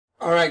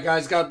All right,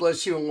 guys, God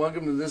bless you and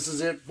welcome to This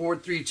Is It,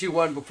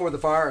 4321 Before the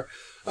Fire.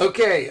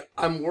 Okay,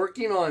 I'm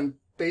working on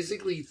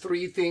basically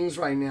 3 things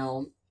right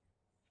now.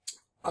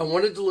 I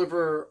want to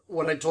deliver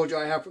what I told you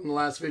I have from the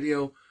last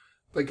video,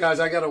 but guys,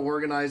 I got to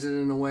organize it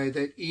in a way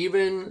that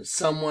even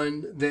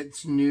someone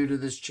that's new to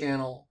this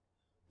channel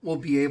will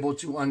be able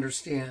to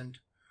understand.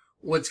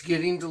 What's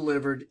getting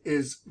delivered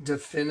is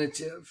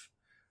definitive.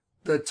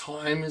 The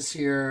time is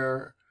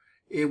here.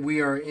 We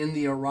are in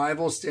the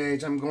arrival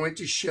stage. I'm going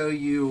to show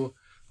you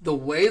the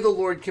way the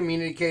Lord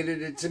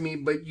communicated it to me,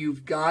 but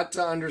you've got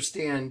to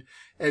understand,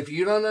 if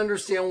you don't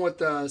understand what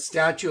the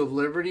Statue of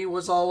Liberty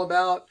was all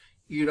about,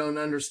 you don't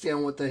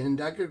understand what the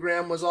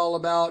hendecagram was all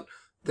about,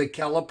 the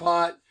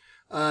Kelipot,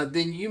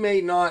 then you may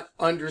not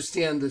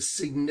understand the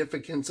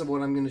significance of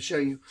what I'm going to show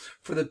you.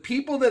 For the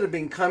people that have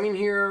been coming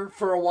here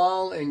for a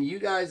while, and you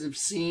guys have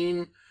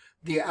seen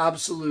the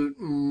absolute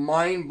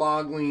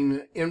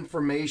mind-boggling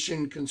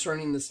information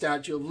concerning the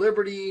Statue of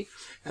Liberty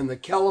and the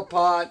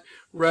Kelipot,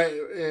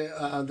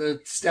 the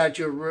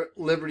Statue of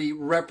Liberty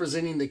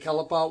representing the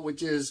Kelipot,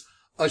 which is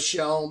a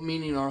shell,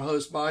 meaning our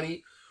host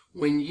body.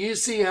 When you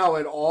see how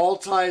it all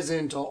ties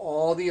into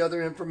all the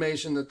other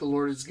information that the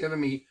Lord has given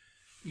me,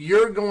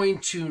 you're going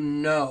to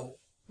know,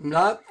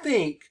 not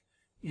think,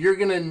 you're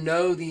going to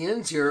know the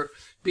ends here,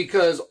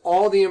 because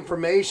all the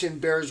information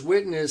bears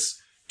witness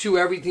to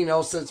everything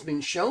else that's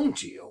been shown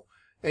to you.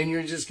 And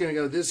you're just going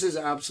to go, this is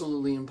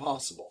absolutely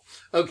impossible.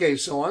 Okay,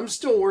 so I'm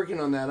still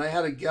working on that. I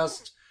had a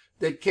guest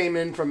that came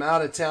in from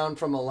out of town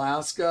from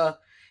Alaska.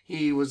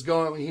 He was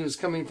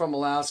coming from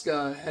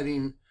Alaska,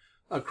 heading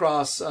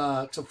across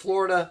to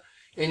Florida,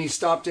 and he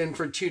stopped in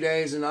for 2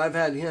 days, and I've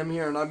had him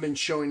here, and I've been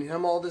showing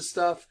him all this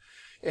stuff,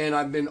 and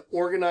I've been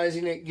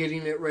organizing it,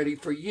 getting it ready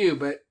for you.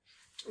 But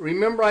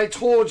remember, I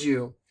told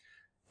you,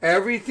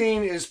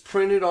 everything is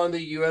printed on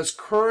the U.S.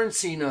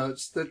 currency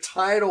notes. The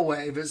tidal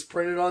wave is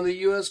printed on the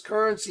U.S.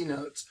 currency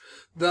notes.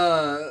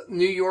 The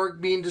New York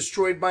being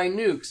destroyed by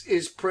nukes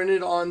is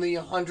printed on the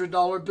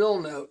 $100 bill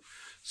note.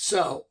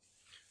 So,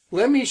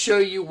 let me show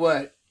you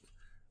what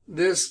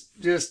this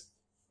just,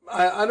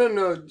 I don't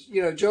know,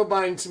 you know, Joe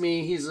Biden, to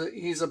me,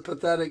 he's a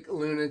pathetic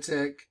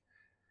lunatic,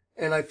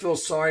 and I feel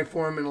sorry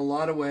for him in a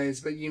lot of ways,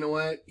 but you know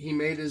what? He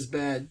made his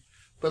bed.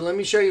 But let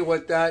me show you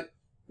what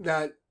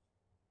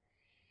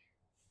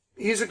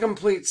he's a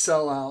complete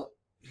sellout.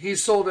 He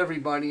sold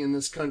everybody in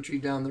this country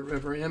down the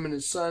river, him and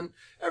his son.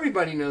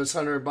 Everybody knows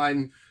Hunter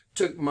Biden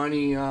took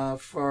money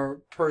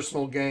for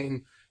personal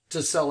gain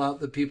to sell out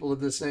the people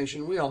of this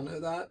nation. We all know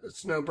that.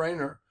 It's no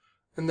brainer.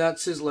 And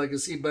that's his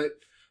legacy. But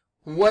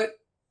what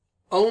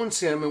owns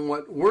him and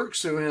what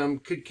works through him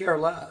could care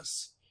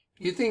less.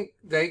 You think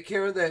they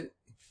care that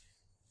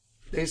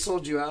they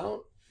sold you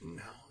out?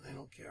 No, they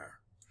don't care.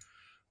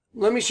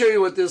 Let me show you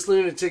what this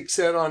lunatic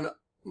said on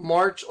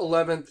March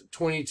 11th,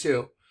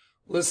 22.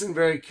 Listen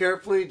very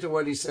carefully to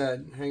what he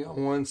said. Hang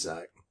on one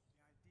sec.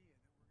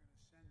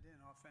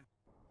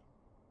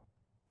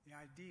 The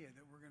idea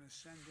that we're going to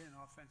send in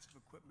offensive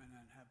equipment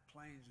and have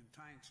planes and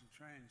tanks and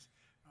trains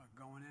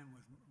going in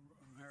with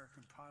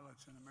American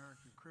pilots and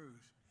American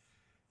crews.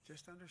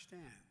 Just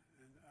understand,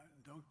 and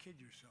don't kid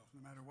yourself,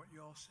 no matter what you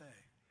all say.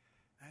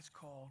 That's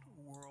called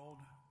World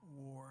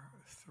War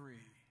III.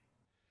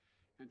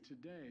 And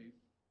today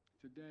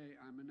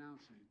I'm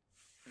announcing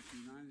that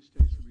the United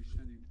States will be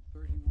sending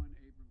 31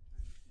 Abrams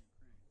tanks to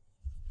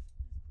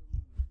Ukraine,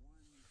 the equivalent of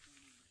 1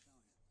 Ukrainian battalion.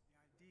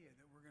 The idea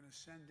that we're going to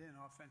send in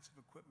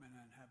offensive equipment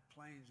and have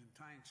planes and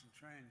tanks and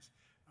trains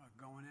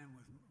going in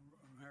with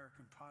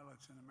American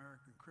pilots and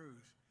American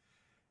crews.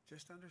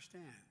 Just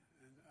understand,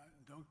 and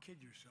don't kid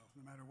yourself,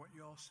 no matter what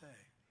you all say.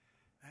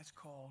 That's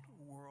called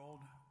World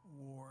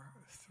War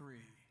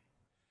III.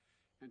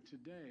 And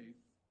today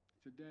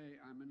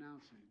I'm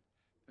announcing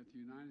that the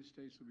United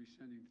States will be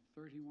sending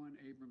 31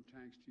 Abrams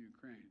tanks to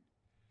Ukraine,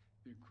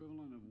 the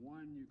equivalent of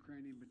 1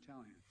 Ukrainian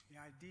battalion. The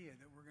idea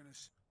that we're going to...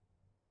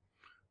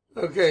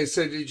 Okay,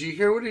 so did you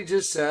hear what he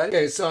just said?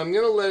 Okay, so I'm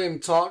going to let him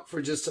talk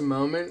for just a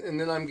moment, and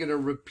then I'm going to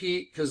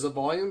repeat, because the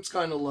volume's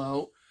kind of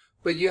low,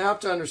 but you have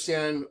to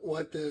understand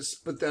what this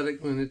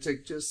pathetic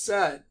lunatic just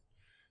said.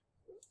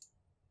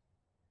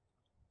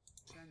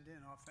 Send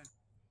in offensive...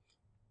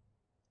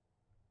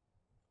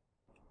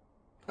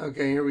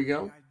 Okay, here we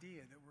go.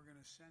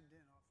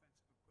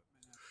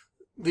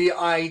 The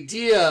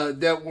idea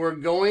that we're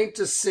going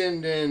to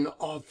send in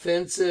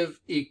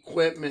offensive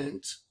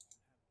equipment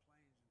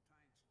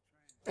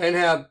and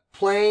have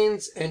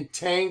planes and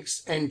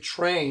tanks and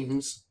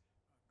trains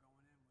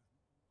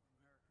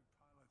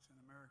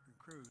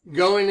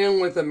going in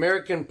with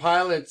American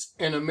pilots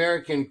and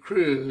American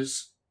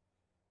crews.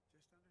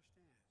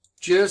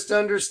 Just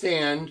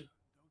understand,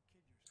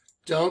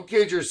 don't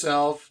kid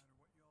yourself,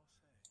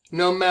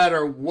 no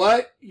matter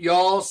what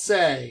y'all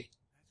say.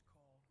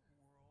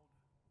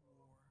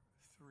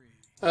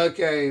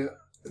 Okay,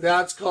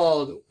 that's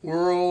called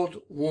World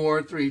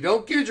War III.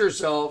 Don't kid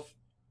yourself.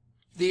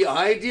 The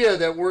idea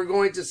that we're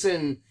going to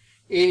send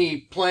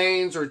any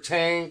planes or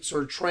tanks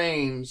or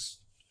trains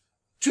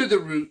to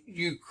the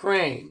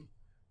Ukraine,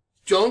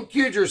 don't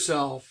kid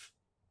yourself.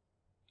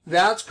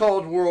 That's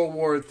called World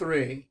War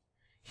III.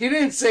 He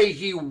didn't say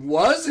he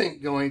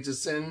wasn't going to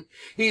send.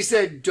 He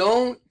said,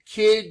 don't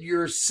kid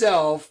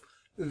yourself.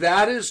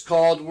 That is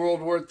called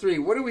World War III.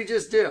 What did we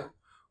just do?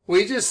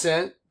 We just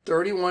sent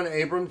 31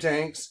 Abram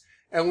tanks,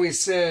 and we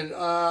said,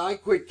 I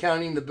quit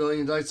counting the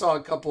billions. I saw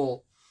a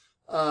couple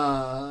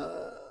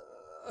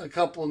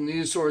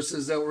news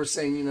sources that were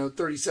saying,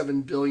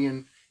 37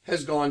 billion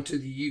has gone to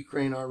the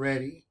Ukraine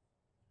already.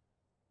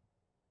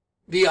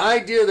 The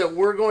idea that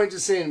we're going to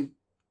send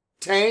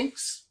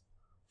tanks,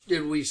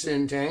 did we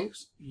send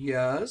tanks?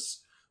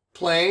 Yes.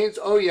 Planes,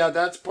 oh yeah,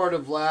 that's part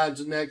of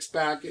Vlad's next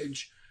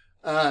package.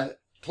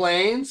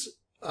 Planes,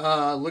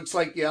 looks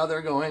like, yeah,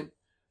 they're going.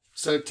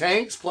 So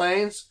tanks,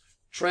 planes,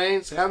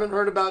 trains, haven't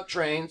heard about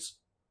trains.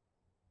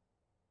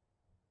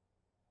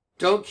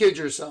 Don't kid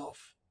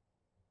yourself.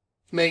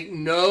 Make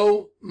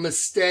no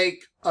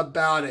mistake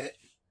about it.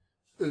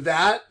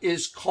 That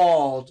is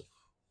called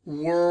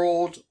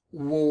World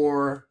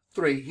War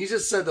III. He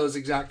just said those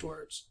exact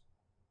words.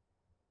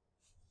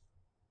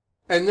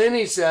 And then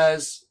he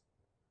says,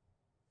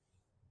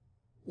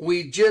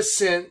 we just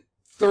sent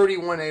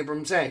 31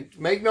 Abrams tanks.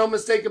 Make no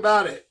mistake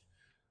about it.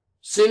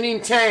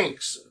 Sending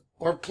tanks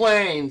or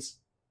planes,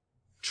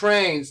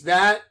 trains,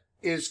 that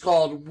is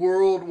called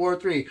World War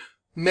III.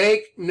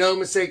 Make no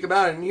mistake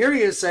about it. And here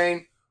he is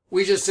saying,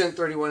 we just sent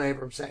 31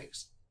 Abrams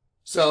tanks.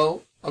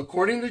 So,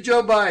 according to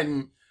Joe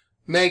Biden,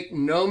 make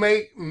no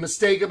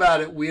mistake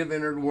about it, we have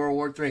entered World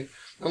War III.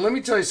 Now, let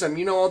me tell you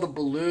something. All the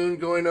balloon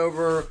going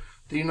over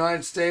the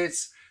United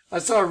States? I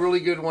saw a really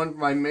good one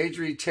by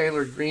Marjorie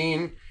Taylor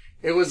Greene.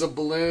 It was a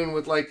balloon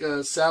with like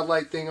a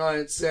satellite thing on it.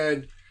 It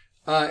said,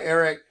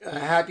 Eric,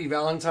 happy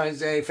Valentine's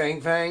Day,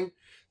 Fang Fang.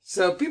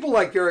 So people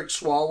like Eric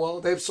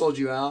Swalwell, they've sold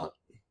you out.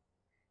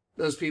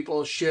 Those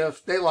people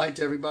shift. They lie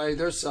to everybody.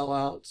 They're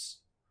sellouts.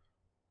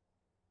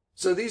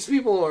 So these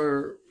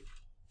people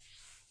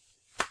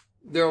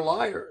they're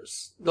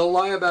liars. They'll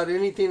lie about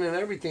anything and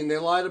everything. They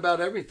lied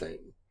about everything.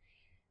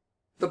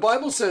 The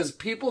Bible says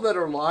people that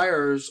are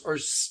liars are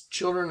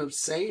children of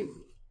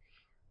Satan.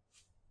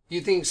 You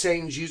think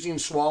Satan's using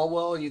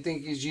Swalwell? You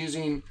think he's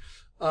using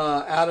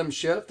Adam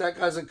Schiff? That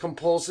guy's a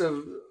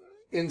compulsive,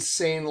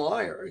 insane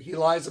liar. He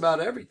lies about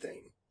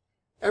everything.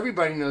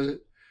 Everybody knows it.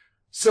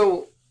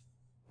 So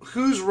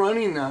who's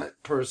running that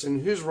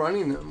person? Who's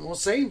running them? Well,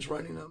 Satan's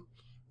running them.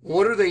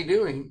 What are they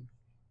doing?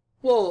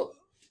 Well,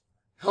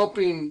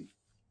 helping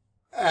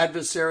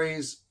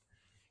adversaries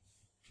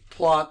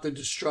plot the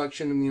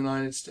destruction of the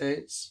United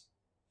States.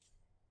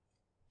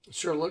 It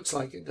sure looks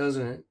like it,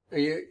 doesn't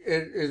it?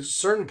 At a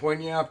certain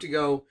point, you have to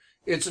go,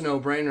 it's a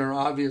no-brainer.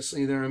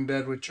 Obviously, they're in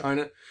bed with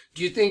China.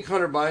 Do you think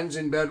Hunter Biden's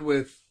in bed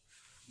with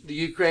the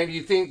Ukraine? Do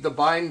you think the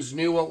Bidens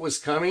knew what was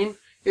coming?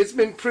 It's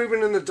been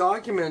proven in the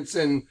documents,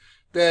 and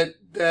that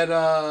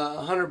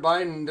Hunter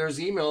Biden, there's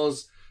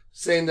emails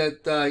saying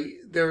that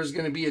there is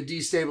going to be a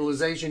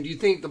destabilization. Do you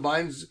think the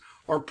Bidens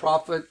are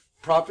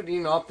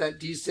profiting off that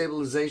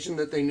destabilization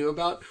that they knew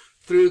about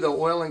through the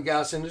oil and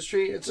gas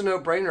industry? It's a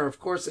no-brainer. Of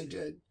course they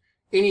did.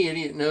 Any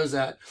idiot knows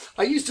that.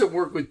 I used to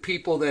work with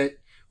people that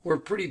were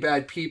pretty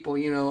bad people.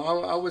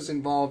 I was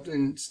involved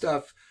in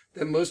stuff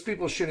that most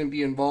people shouldn't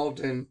be involved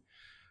in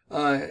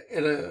at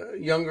a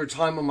younger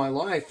time of my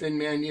life. And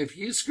man, if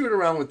you screwed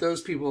around with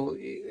those people,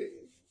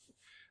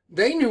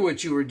 they knew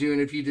what you were doing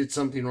if you did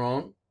something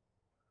wrong.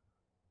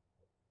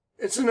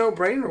 It's a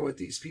no-brainer what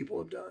these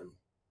people have done.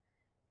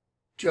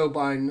 Joe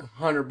Biden,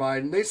 Hunter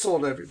Biden, they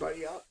sold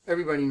everybody out.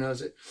 Everybody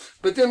knows it.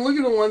 But then look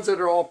at the ones that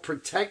are all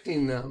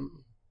protecting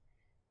them.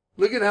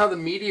 Look at how the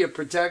media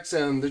protects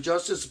them. The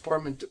Justice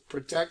Department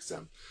protects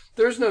them.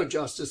 There's no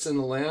justice in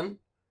the land.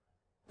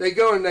 They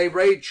go and they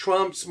raid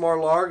Trump's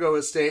Mar-a-Lago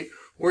estate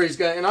where he's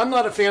got, and I'm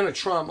not a fan of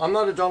Trump. I'm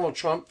not a Donald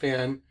Trump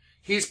fan.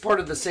 He's part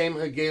of the same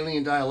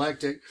Hegelian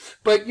dialectic.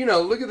 But,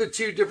 look at the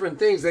two different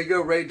things. They go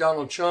raid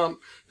Donald Trump,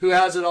 who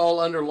has it all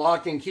under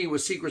lock and key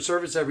with Secret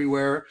Service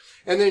everywhere.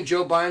 And then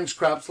Joe Biden's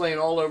crap's laying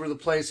all over the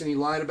place, and he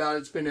lied about it.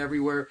 It's been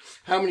everywhere.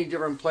 How many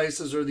different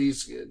places are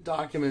these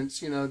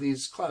documents,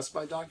 these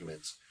classified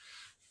documents?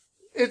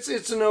 It's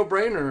a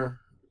no-brainer.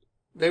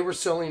 They were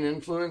selling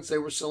influence. They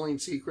were selling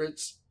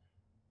secrets.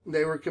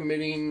 They were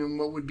committing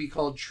what would be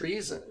called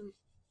treason.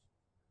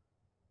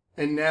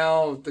 And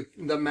now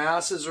the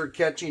masses are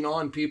catching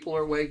on. People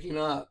are waking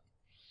up.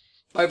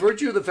 By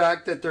virtue of the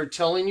fact that they're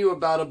telling you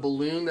about a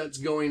balloon that's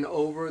going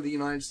over the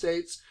United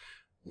States,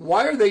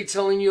 why are they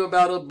telling you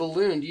about a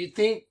balloon? Do you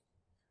think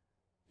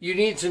you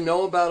need to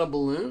know about a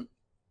balloon?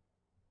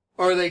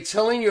 Or are they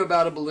telling you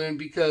about a balloon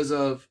because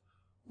of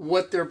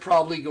what they're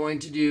probably going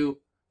to do,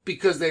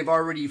 because they've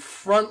already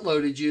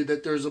front-loaded you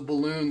that there's a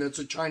balloon that's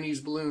a Chinese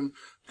balloon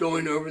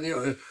going over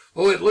the,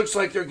 it looks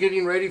like they're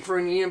getting ready for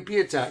an EMP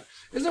attack.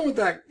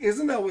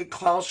 Isn't that what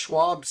Klaus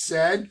Schwab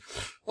said?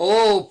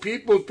 Oh,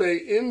 people pay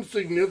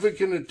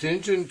insignificant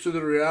attention to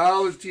the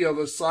reality of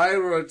a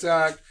cyber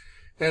attack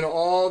and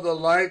all the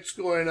lights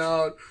going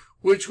out,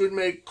 which would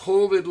make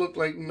COVID look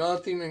like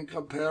nothing in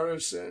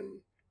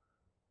comparison.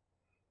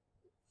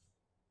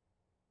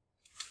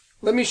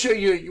 Let me show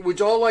you. Would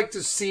y'all like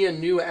to see a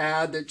new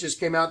ad that just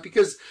came out?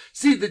 Because,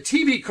 see, the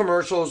TV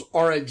commercials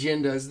are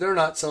agendas. They're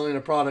not selling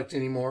a product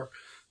anymore.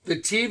 The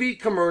TV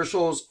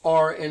commercials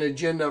are an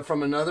agenda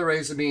from another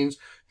race of beings,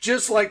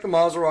 just like the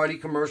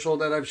Maserati commercial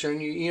that I've shown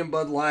you, Ian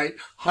Bud Light,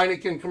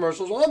 Heineken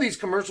commercials, all these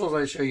commercials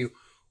I show you.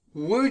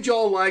 Would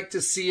y'all like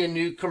to see a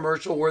new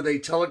commercial where they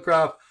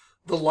telegraph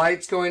the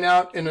lights going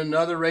out and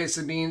another race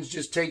of beings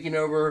just taking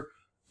over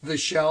the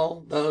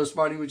shell, the host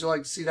body? Would you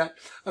like to see that?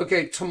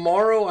 Okay,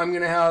 tomorrow I'm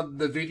going to have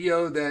the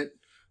video that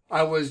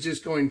I was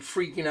just going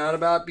freaking out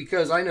about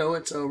because I know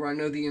it's over. I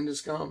know the end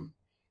has come.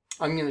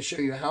 I'm going to show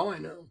you how I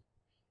know.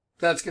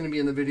 That's going to be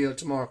in the video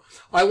tomorrow.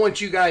 I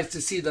want you guys to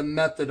see the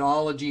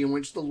methodology in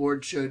which the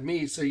Lord showed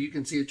me so you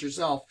can see it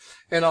yourself.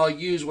 And I'll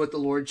use what the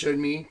Lord showed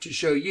me to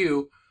show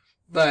you.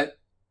 But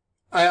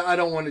I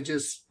don't want to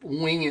just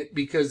wing it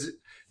because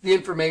the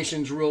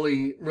information's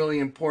really, really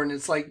important.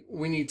 It's like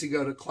we need to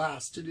go to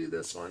class to do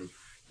this one.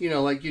 You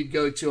know, like you'd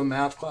go to a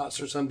math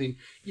class or something.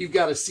 You've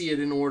got to see it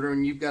in order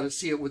and you've got to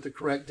see it with the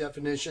correct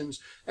definitions.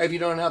 If you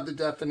don't have the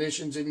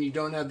definitions and you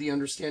don't have the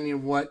understanding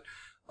of what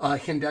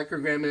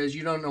hendecagram is,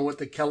 you don't know what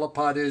the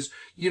kelipod is,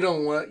 you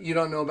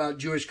don't know about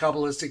Jewish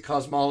Kabbalistic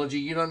cosmology,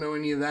 you don't know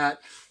any of that,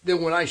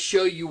 then when I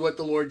show you what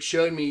the Lord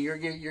showed me, you're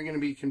going to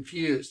be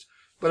confused.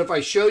 But if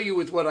I show you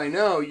with what I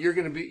know, you're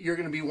going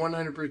to be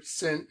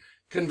 100%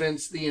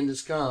 convinced the end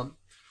has come.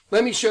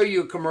 Let me show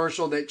you a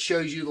commercial that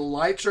shows you the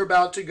lights are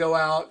about to go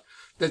out,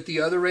 that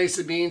the other race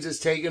of beings has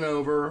taken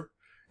over,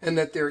 and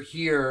that they're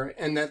here,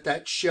 and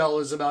that shell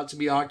is about to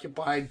be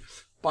occupied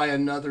by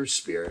another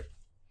spirit.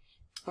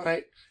 All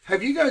right.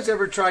 Have you guys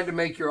ever tried to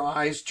make your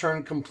eyes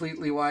turn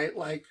completely white?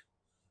 Like,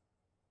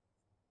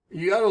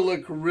 you got to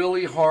look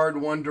really hard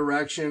one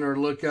direction or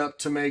look up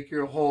to make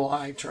your whole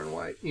eye turn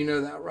white. You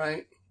know that,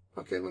 right?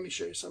 Okay, let me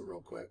show you something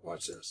real quick.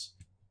 Watch this.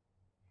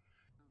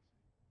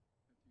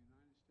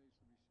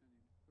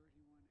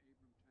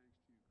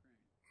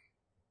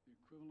 The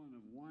equivalent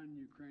of one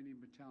Ukrainian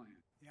battalion.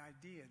 The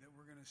idea that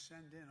we're going to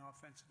send in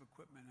offensive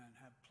equipment and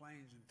have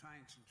planes and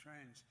tanks and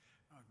trains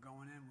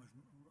going in with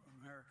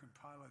American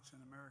pilots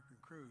and American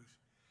crews,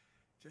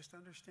 just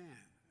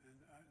understand, and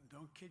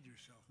don't kid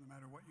yourself, no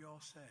matter what you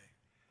all say,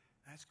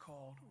 that's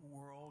called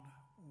World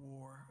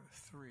War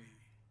III.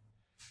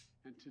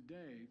 And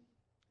today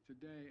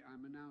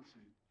I'm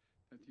announcing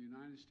that the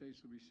United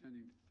States will be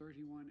sending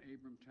 31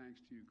 Abrams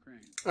tanks to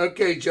Ukraine.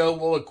 Okay, Joe.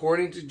 Well,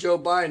 according to Joe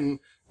Biden,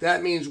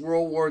 that means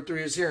World War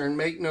III is here. And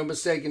make no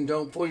mistake and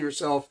don't fool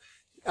yourself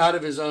out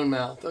of his own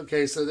mouth.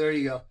 Okay, so there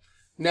you go.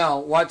 Now,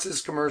 watch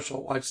this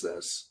commercial. Watch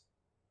this.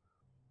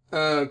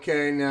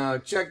 Okay, now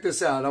check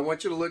this out. I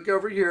want you to look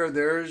over here.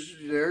 There's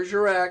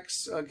your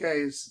X.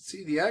 Okay,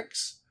 see the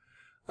X?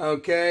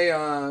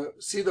 Okay,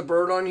 see the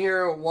bird on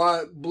here?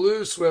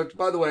 Blue Swift.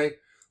 By the way,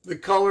 the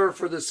color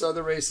for this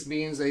other race of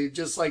beings, they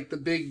just like the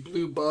big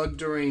blue bug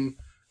during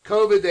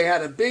COVID, they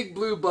had a big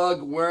blue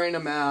bug wearing a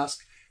mask,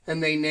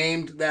 and they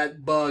named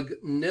that bug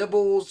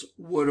Nibbles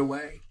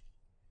Woodaway.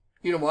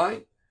 You know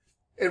why?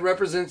 It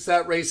represents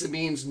that race of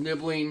beings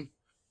nibbling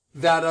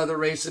that other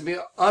race of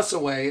us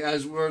away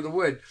as we're the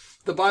wood.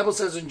 The Bible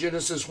says in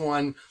Genesis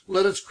 1,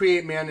 let us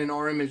create man in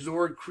our image. The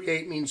word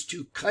create means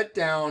to cut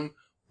down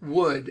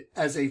wood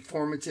as a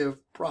formative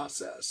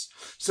process.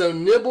 So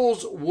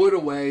Nibbles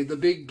Woodaway, the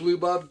big blue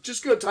bug,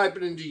 just go type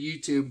it into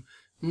YouTube.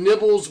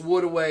 Nibbles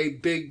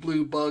Woodaway, big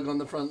blue bug on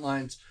the front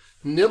lines.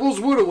 Nibbles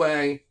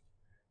Woodaway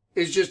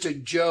is just a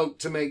joke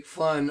to make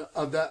fun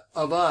of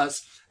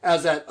us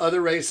as that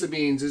other race of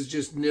beings is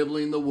just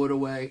nibbling the wood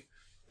away,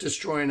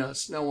 destroying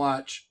us. Now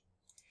watch.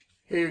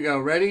 Here you go.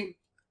 Ready?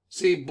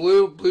 See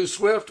blue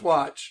swift?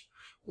 Watch.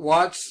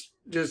 Watch.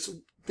 Just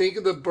think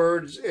of the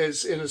birds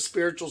as in a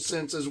spiritual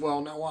sense as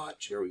well. Now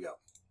watch. Here we go.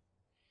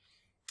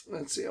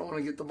 Let's see. I want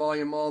to get the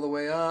volume all the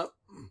way up.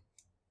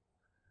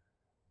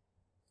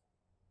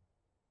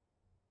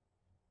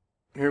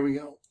 Here we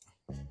go.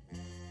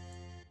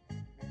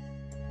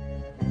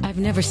 I've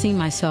never seen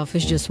myself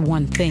as just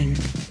one thing,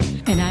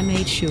 and I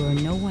made sure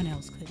no one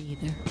else could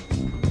either.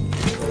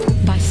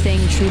 By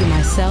staying true to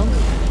myself,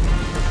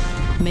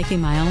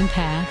 making my own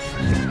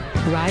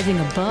path, rising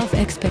above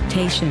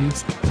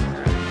expectations,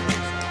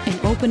 and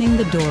opening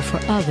the door for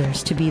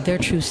others to be their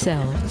true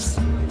selves.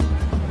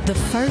 The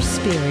first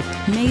spirit,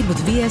 made with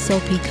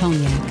VSOP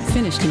cognac,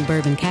 finished in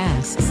bourbon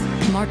casks,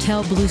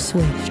 Martell Blue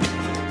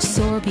Swift,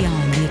 soar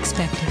beyond the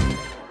expected.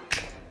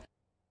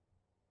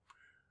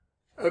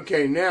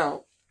 Okay,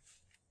 now,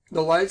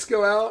 the lights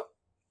go out.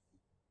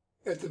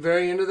 At the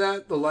very end of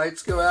that, the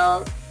lights go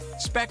out.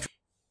 Spectrum.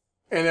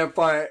 And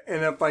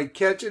if I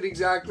catch it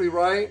exactly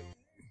right,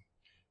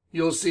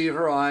 you'll see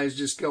her eyes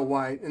just go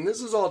white. And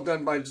this is all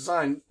done by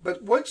design.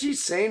 But what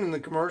she's saying in the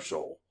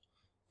commercial,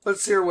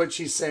 let's hear what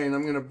she's saying.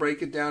 I'm going to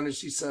break it down as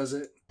she says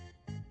it.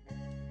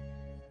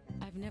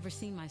 I've never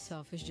seen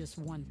myself as just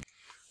one thing.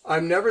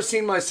 I've never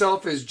seen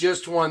myself as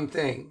just one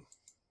thing.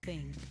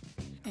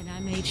 And I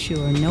made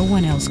sure no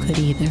one else could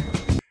either.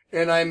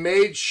 And I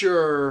made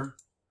sure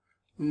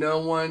no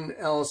one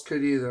else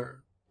could either.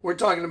 We're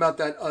talking about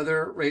that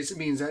other race of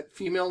beings, that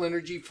female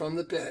energy from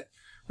the pit.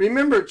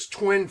 Remember, it's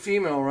twin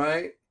female,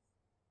 right?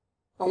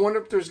 I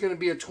wonder if there's going to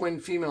be a twin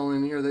female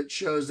in here that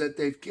shows that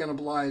they've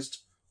cannibalized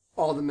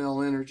all the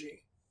male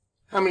energy.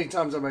 How many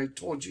times have I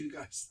told you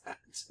guys that?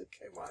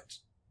 Okay, watch.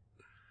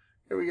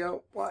 Here we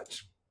go.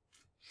 Watch.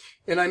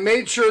 And I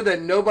made sure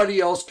that nobody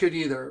else could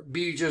either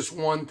be just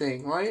one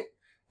thing, right?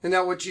 Isn't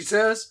that what she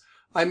says?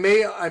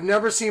 I've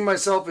never seen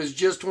myself as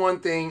just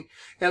one thing,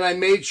 and I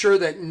made sure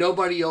that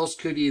nobody else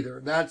could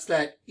either. That's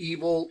that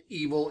evil,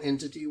 evil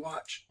entity.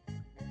 Watch.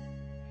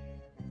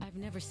 I've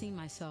never seen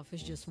myself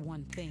as just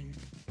one thing,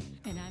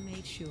 and I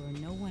made sure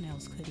no one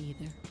else could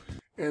either.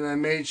 And I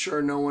made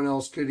sure no one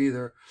else could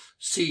either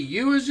see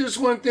you as just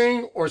one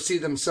thing or see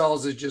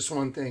themselves as just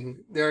one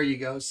thing. There you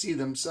go. See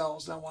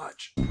themselves. Now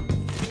watch.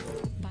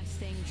 By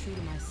staying true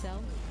to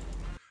myself.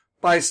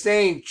 By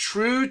staying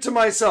true to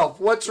myself.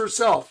 What's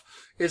herself?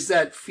 It's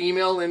that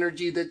female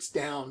energy that's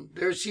down.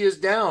 There she is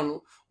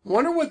down.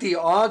 Wonder what the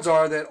odds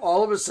are that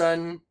all of a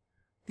sudden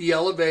the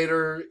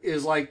elevator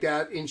is like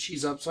that and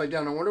she's upside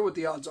down. I wonder what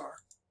the odds are.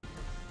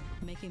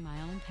 Making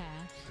my own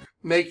path.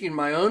 Making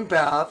my own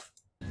path.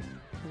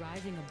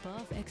 Rising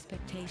above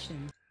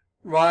expectations.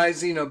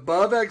 Rising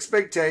above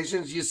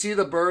expectations. You see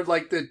the bird,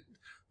 like the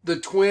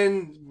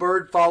twin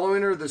bird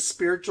following her, the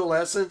spiritual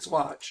essence.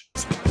 Watch.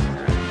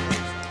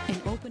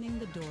 And opening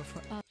the door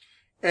for others.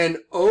 And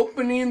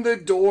opening the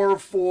door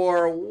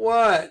for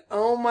what?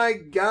 Oh my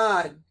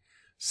God.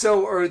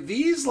 So are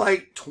these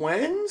like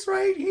twins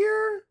right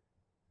here?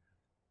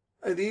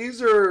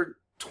 These are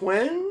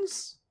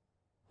twins?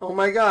 Oh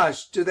my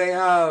gosh. Do they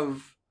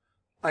have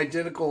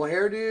identical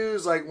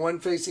hairdos, like one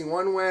facing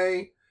one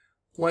way,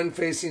 one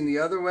facing the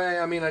other way?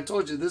 I mean, I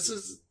told you, this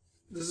is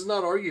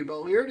not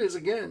arguable. Here it is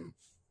again.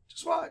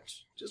 Just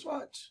watch. Just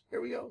watch.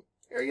 Here we go.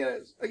 Here it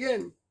is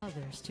again.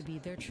 Others to be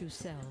their true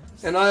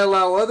selves. And I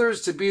allow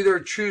others to be their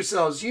true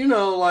selves. You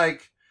know,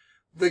 like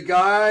the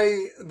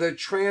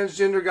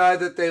transgender guy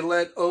that they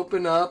let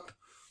open up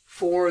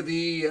for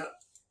the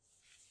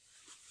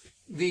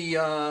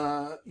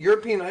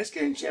European Ice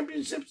Skating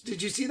Championships.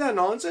 Did you see that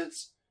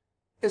nonsense?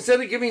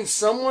 Instead of giving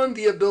someone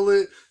the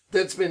ability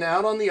that's been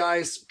out on the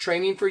ice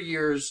training for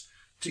years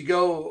to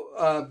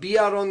go be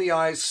out on the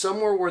ice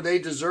somewhere where they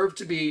deserve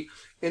to be,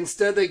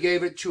 instead they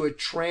gave it to a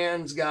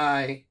trans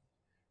guy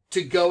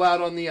to go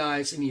out on the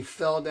ice, and he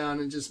fell down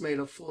and just made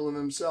a fool of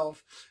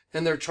himself.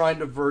 And they're trying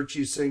to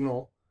virtue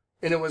signal.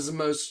 And it was the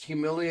most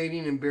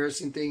humiliating,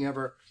 embarrassing thing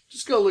ever.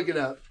 Just go look it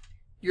up.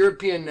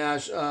 European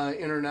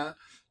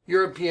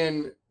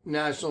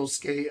National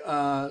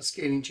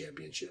Skating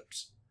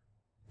Championships.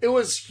 It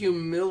was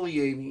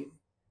humiliating.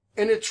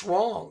 And it's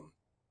wrong.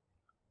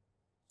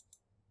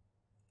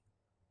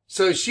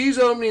 So she's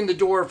opening the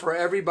door for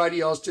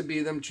everybody else to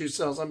be them true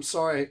selves. I'm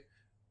sorry.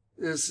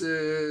 This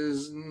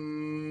is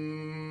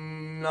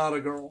not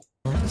a girl.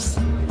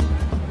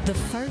 The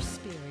first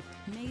spirit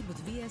made with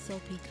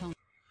VSOP company.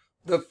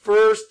 The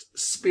first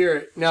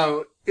spirit.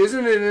 Now,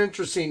 isn't it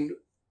interesting?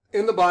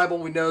 In the Bible,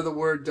 we know the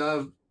word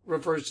dove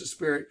refers to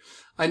spirit.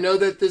 I know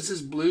that this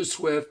is Blue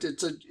Swift.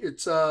 It's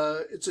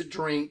a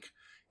drink,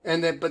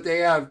 but they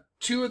have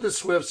two of the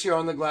Swifts here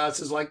on the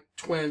glasses like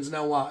twins.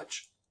 Now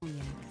watch.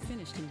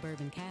 Finished in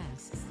bourbon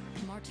casks.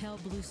 Martell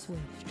Blue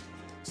Swift.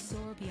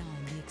 Soar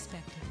beyond the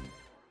expected.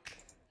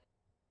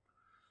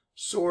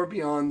 Soar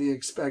beyond the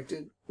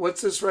expected.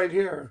 What's this right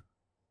here?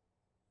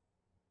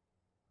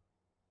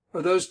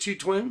 Are those two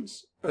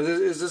twins?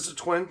 Is this a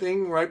twin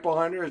thing right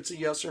behind her? It's a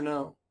yes or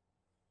no.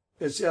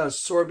 It's yes.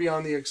 Soar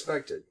beyond the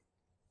expected.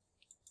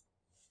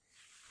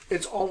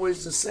 It's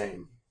always the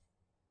same.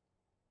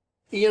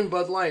 Ian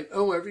Bud Light.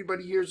 Oh,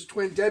 everybody here's a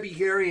twin. Debbie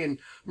Harry and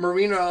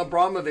Marina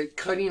Abramovic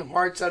cutting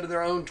hearts out of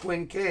their own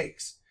twin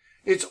cakes.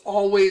 It's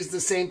always the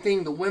same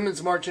thing. The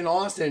Women's March in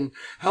Austin.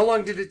 How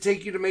long did it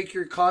take you to make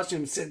your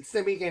costume? Since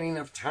the beginning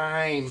of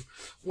time.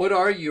 What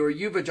are you? Are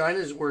you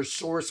vaginas or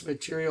source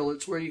material?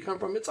 It's where you come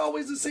from. It's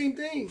always the same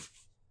thing.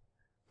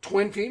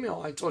 Twin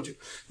female, I told you.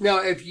 Now,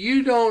 if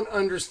you don't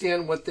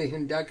understand what the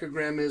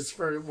hendecagram is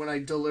for when I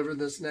deliver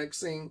this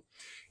next thing,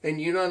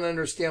 and you don't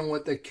understand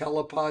what the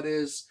kelipod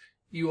is,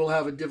 you will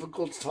have a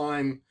difficult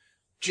time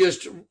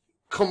just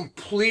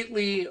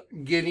completely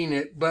getting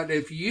it. But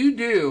if you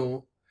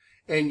do,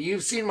 and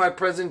you've seen my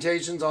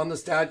presentations on the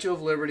Statue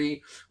of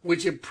Liberty,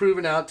 which have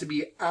proven out to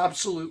be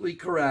absolutely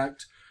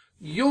correct,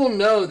 you'll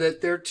know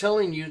that they're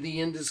telling you the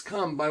end has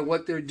come by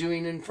what they're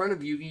doing in front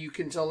of you. You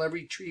can tell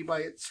every tree by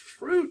its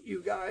fruit,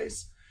 you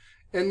guys.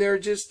 And they're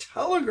just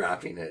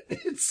telegraphing it.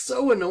 It's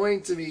so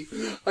annoying to me.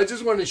 I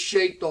just want to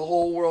shake the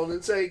whole world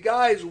and say,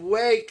 guys,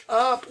 wake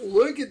up.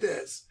 Look at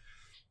this.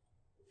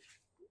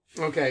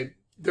 Okay,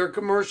 they're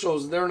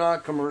commercials. They're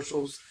not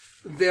commercials.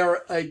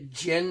 They're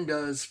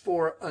agendas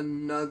for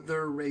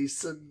another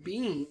race of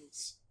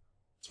beings.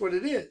 That's what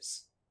it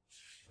is.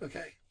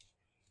 Okay.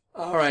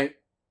 All right.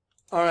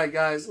 All right,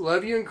 guys.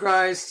 Love you in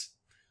Christ.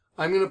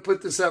 I'm going to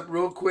put this up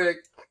real quick,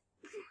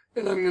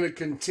 and I'm going to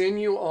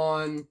continue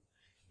on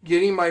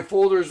getting my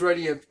folders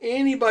ready. If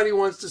anybody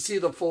wants to see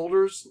the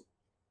folders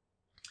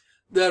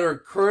that are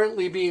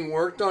currently being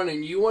worked on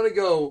and you want to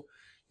go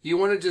You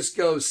want to just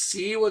go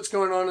see what's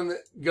going on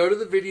go to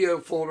the video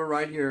folder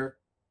right here.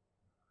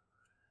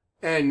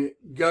 And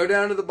go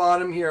down to the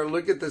bottom here.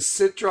 Look at the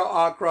Citra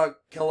Akra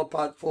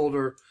Kelipot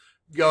folder.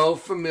 Go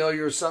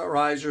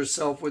familiarize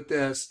yourself with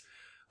this.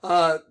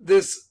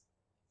 The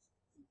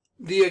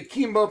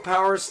Akimbo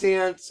Power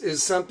Stance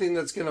is something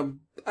that's going to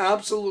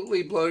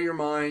absolutely blow your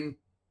mind.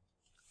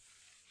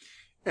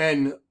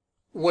 And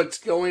what's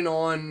going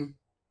on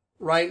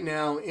right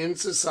now in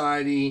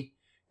society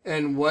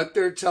and what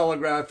they're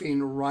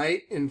telegraphing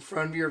right in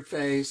front of your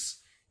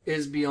face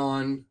is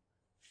beyond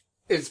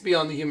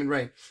the human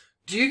brain.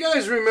 Do you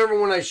guys remember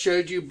when I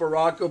showed you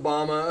Barack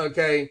Obama?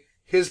 Okay,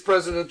 his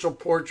presidential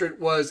portrait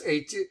was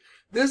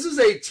this is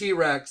a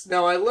T-Rex.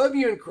 Now, I love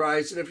you in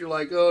Christ, and if you're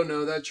like, oh,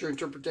 no, that's your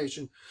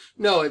interpretation.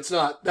 No, it's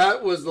not.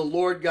 That was the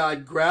Lord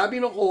God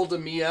grabbing a hold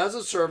of me as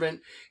a servant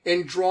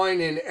and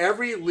drawing in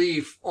every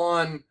leaf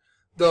on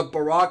the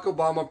Barack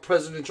Obama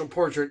presidential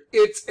portrait.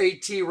 It's a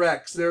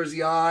T-Rex. There's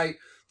the eye.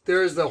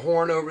 There's the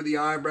horn over the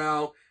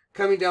eyebrow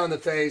coming down the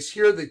face.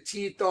 Here the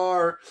teeth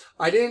are.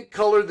 I didn't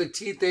color the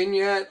teeth in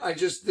yet.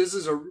 This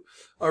is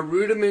a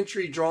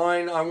rudimentary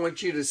drawing. I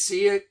want you to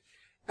see it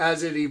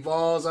as it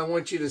evolves. I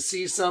want you to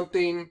see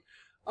something.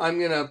 I'm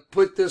going to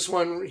put this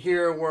one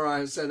here where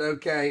I said,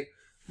 okay,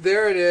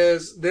 there it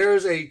is.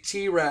 There's a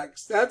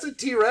T-Rex. That's a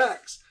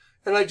T-Rex.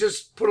 And I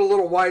just put a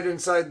little white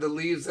inside the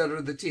leaves that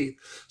are the teeth.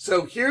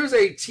 So here's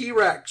a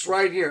T-Rex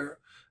right here.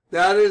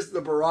 That is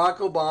the Barack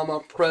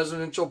Obama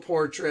presidential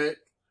portrait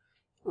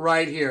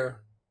right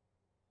here.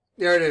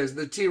 There it is.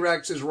 The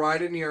T-Rex is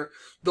right in here.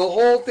 The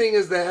whole thing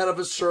is the head of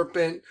a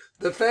serpent.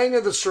 The fang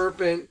of the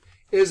serpent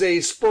is a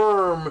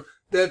sperm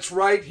that's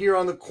right here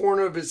on the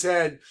corner of his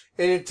head,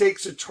 and it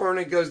takes a turn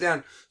and goes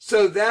down.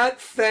 So that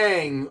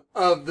fang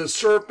of the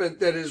serpent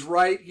that is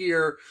right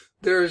here,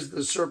 there's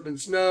the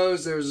serpent's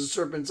nose, there's the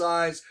serpent's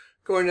eyes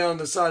going down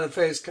the side of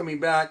the face, coming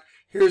back.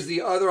 Here's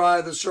the other eye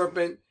of the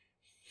serpent.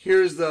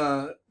 Here's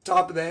the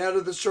top of the head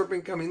of the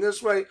serpent coming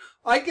this way.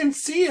 I can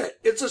see it.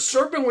 It's a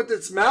serpent with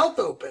its mouth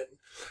open.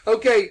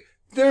 Okay,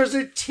 there's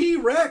a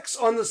T-Rex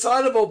on the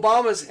side of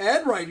Obama's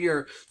head right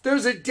here.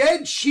 There's a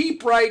dead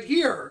sheep right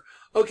here.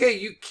 Okay,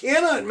 you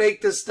cannot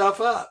make this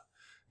stuff up.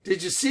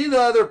 Did you see the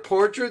other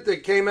portrait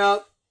that came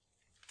out?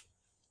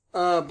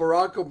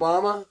 Barack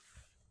Obama?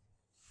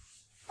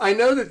 I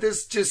know that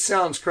this just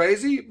sounds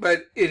crazy,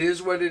 but it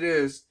is what it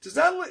is. Is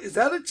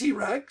that a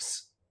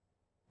T-Rex?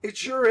 It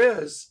sure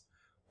is.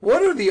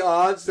 What are the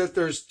odds that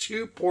there's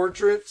two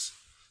portraits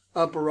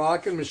of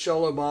Barack and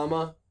Michelle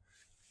Obama?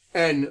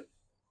 And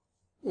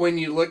when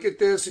you look at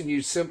this and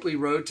you simply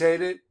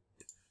rotate it,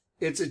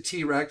 it's a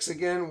T-Rex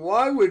again.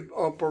 Why would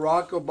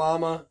Barack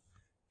Obama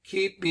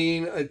keep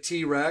being a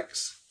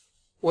T-Rex?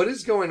 What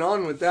is going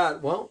on with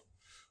that? Well,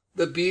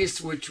 the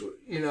beast, which,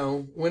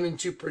 went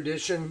into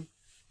perdition,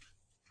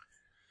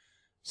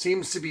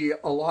 seems to be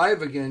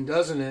alive again,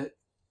 doesn't it?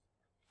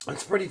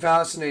 It's pretty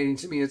fascinating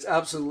to me. It's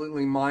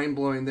absolutely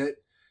mind-blowing that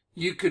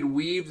you could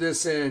weave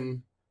this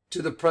in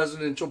to the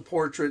presidential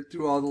portrait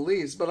through all the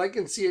leaves, but I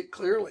can see it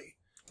clearly.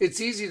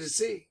 It's easy to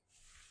see.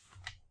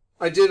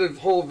 I did a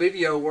whole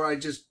video where I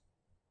just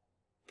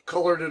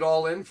colored it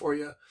all in for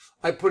you.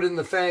 I put in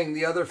the fang.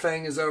 The other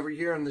fang is over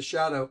here in the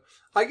shadow.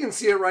 I can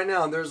see it right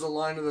now. There's a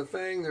line of the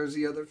fang. There's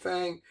the other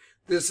fang.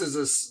 This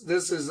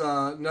is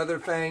another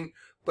fang,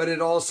 but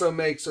it also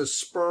makes a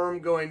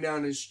sperm going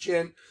down his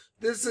chin.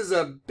 This is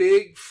a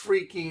big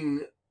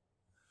freaking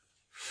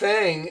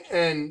fang,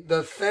 and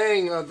the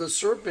fang of the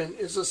serpent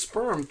is a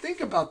sperm.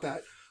 Think about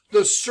that.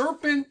 The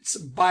serpent's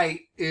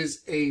bite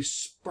is a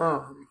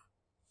sperm.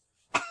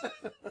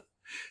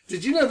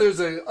 Did you know there's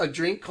a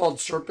drink called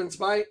Serpent's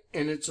Bite,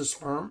 and it's a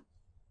sperm?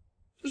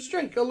 There's a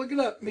drink. Go look it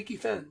up. Mickey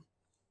Fenn.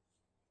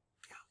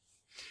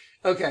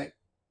 Yeah. Okay.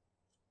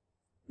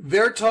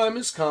 Their time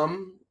has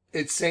come.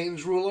 It's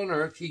Satan's rule on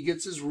earth. He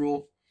gets his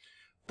rule.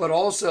 But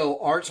also,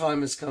 our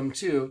time has come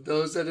too.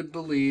 Those that have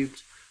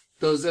believed,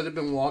 those that have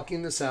been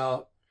walking this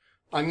out.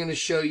 I'm going to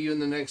show you in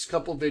the next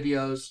couple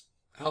videos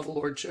how the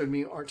Lord showed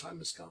me our time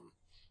has come.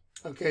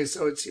 Okay,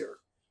 so it's here.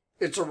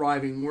 It's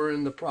arriving. We're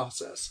in the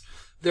process.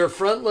 They're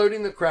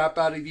front-loading the crap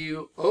out of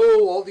you.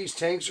 Oh, all these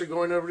tanks are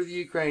going over to the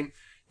Ukraine.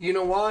 You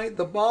know why?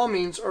 The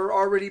bombings are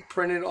already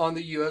printed on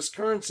the U.S.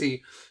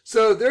 currency.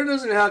 So there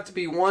doesn't have to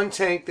be one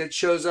tank that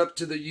shows up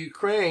to the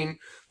Ukraine.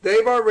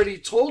 They've already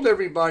told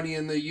everybody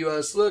in the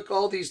U.S., look,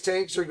 all these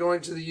tanks are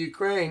going to the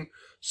Ukraine.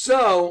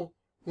 So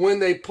when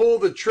they pull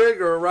the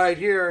trigger right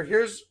here,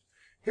 here's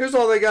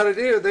all they got to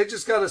do. They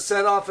just got to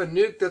set off a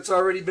nuke that's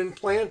already been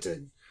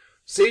planted.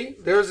 See,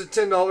 there's a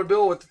 $10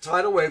 bill with the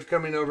tidal wave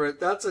coming over it.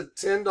 That's a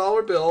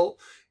 $10 bill.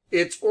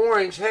 It's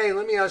orange. Hey,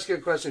 let me ask you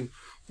a question.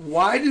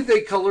 Why did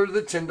they color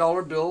the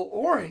 $10 bill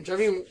orange? I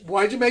mean,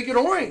 why'd you make it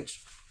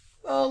orange?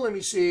 Oh, let me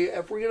see.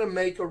 If we're going to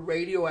make a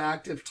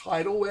radioactive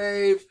tidal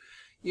wave,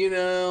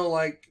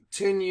 like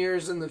 10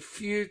 years in the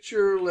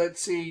future,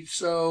 let's see.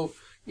 So,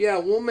 yeah,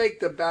 we'll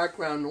make the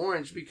background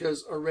orange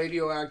because a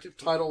radioactive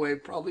tidal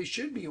wave probably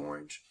should be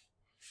orange.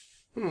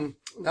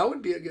 That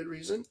would be a good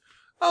reason.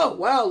 Oh,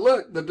 wow,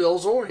 look, the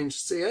bill's orange.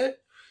 See it?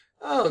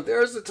 Oh,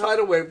 there's the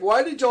tidal wave.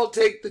 Why did y'all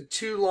take the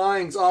 2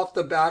 lines off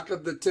the back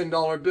of the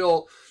 $10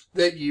 bill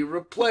that you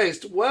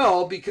replaced?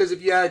 Well, because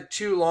if you had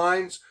 2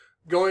 lines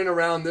going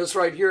around this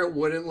right here, it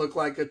wouldn't look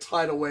like a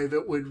tidal wave.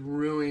 It would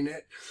ruin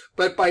it.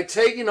 But by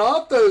taking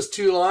off those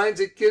 2 lines,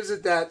 it gives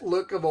it that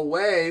look of a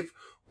wave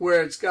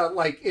where it's got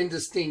like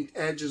indistinct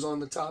edges on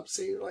the top.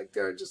 See, like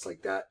there, just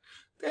like that.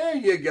 There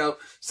you go.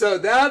 So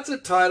that's a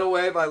tidal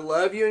wave. I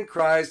love you in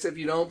Christ. If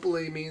you don't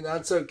believe me,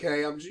 that's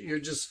okay. You're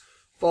just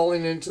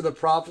falling into the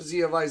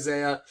prophecy of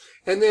Isaiah.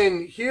 And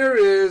then here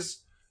is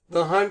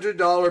the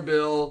 $100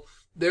 bill.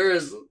 There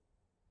is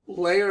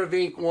layer of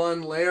ink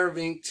 1, layer of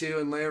ink 2,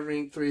 and layer of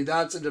ink 3.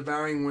 That's a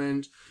devouring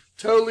wind.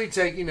 Totally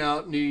taking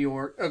out New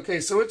York.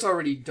 Okay, so it's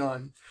already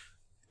done.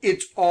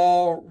 It's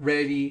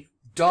already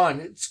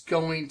done. It's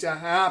going to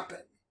happen.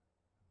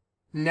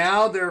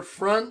 Now they're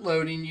front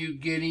loading you,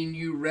 getting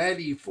you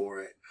ready for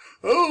it.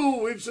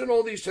 Oh, we've sent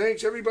all these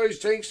tanks. Everybody's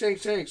tanks.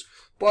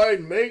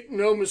 Biden, make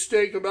no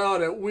mistake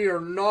about it. We are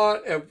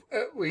not,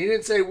 he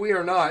didn't say we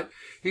are not.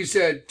 He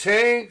said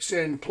tanks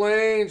and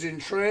planes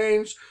and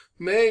trains.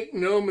 Make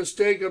no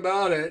mistake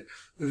about it.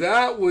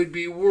 That would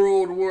be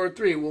World War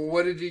III. Well,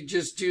 what did he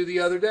just do the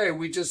other day?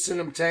 We just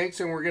sent him tanks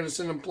and we're going to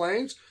send him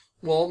planes?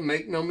 Well,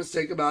 make no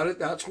mistake about it.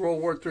 That's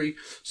World War III.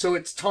 So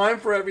it's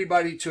time for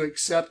everybody to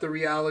accept the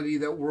reality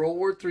that World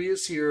War III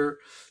is here.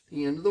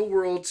 The end of the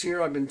world's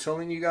here. I've been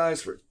telling you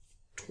guys for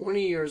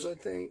 20 years, I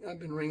think.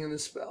 I've been ringing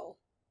this bell.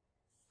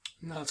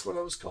 And that's what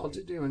I was called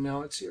to do. And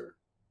now it's here.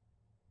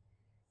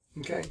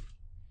 Okay.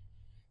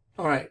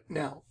 All right.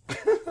 Now,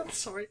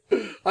 sorry.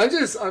 I'm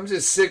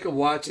just sick of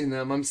watching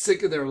them. I'm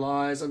sick of their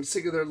lies. I'm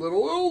sick of their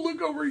little, oh, look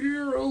over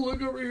here. Oh,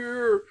 look over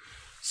here.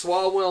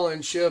 Swalwell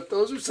and Schiff,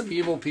 those are some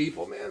evil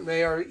people, man.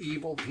 They are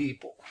evil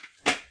people.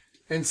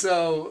 And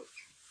so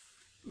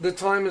the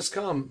time has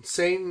come.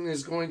 Satan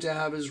is going to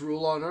have his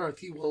rule on earth.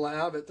 He will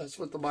have it. That's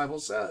what the Bible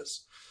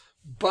says.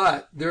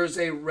 But there's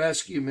a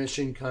rescue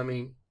mission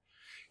coming.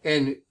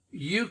 And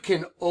you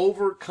can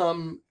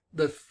overcome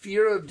the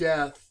fear of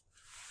death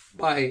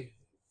by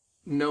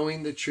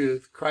knowing the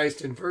truth.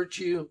 Christ in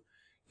virtue.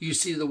 You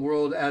see the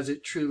world as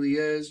it truly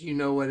is. You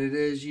know what it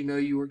is. You know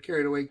you were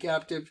carried away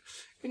captive.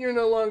 And you're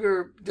no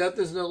longer, death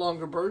is no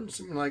longer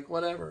burdensome. You're like,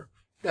 whatever.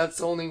 That's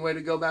the only way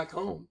to go back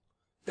home.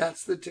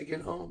 That's the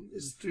ticket home,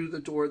 is through the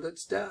door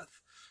that's death.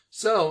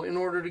 So, in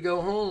order to go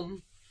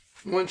home,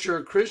 once you're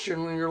a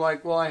Christian, when you're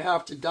like, well, I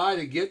have to die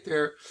to get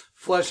there,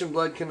 flesh and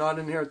blood cannot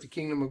inherit the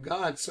kingdom of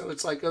God. So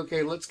it's like,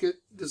 okay, let's get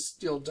this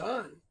deal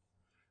done.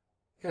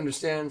 You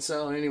understand?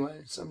 So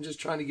anyway, so I'm just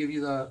trying to give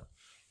you the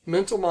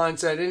mental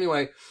mindset.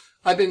 Anyway,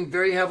 I've been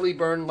very heavily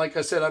burned. Like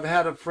I said, I've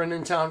had a friend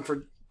in town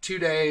for 2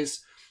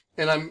 days.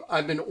 And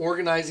I've been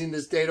organizing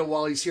this data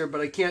while he's here, but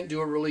I can't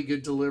do a really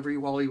good delivery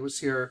while he was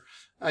here.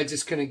 I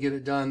just couldn't get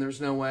it done. There's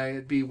no way.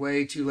 It'd be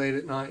way too late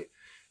at night.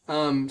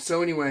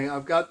 So anyway,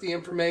 I've got the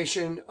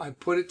information. I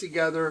put it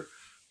together.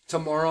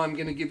 Tomorrow I'm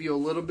going to give you a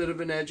little bit of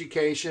an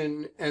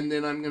education, and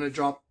then I'm going to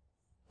drop,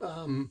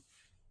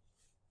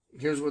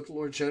 here's what the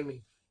Lord showed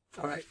me.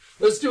 All right.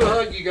 Let's do a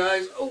hug, you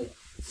guys. Oh,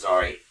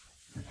 sorry.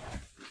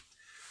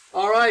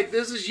 All right.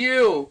 This is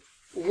you.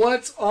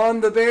 What's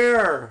on the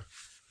bear?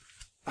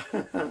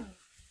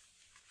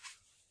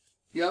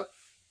 Yep.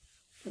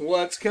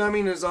 What's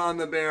coming is on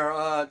the bear.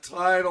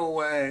 Tidal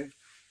wave.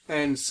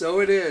 And so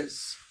it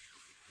is.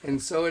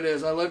 And so it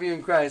is. I love you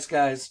in Christ,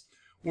 guys.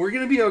 We're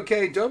going to be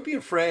okay. Don't be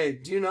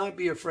afraid. Do not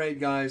be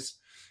afraid, guys.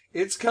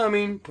 It's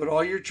coming. Put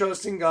all your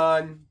trust in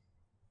God.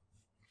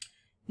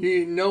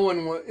 No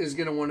one is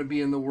going to want to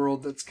be in the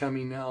world that's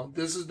coming now.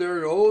 This is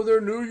their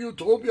new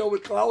utopia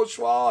with Klaus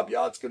Schwab.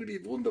 Yeah, it's going to be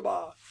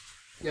wunderbar.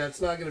 Yeah, it's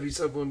not going to be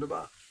so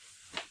wunderbar.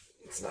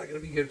 It's not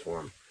going to be good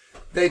for them.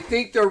 They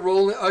think they're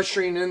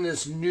ushering in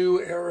this new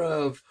era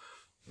of,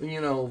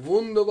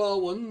 wunderbar,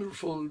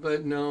 wonderful,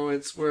 but no,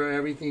 it's where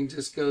everything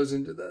just goes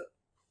into the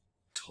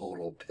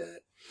total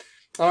pit.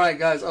 All right,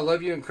 guys, I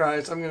love you in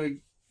Christ. I'm going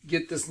to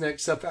get this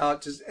next stuff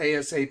out just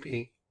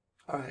ASAP.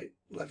 All right,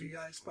 love you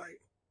guys. Bye.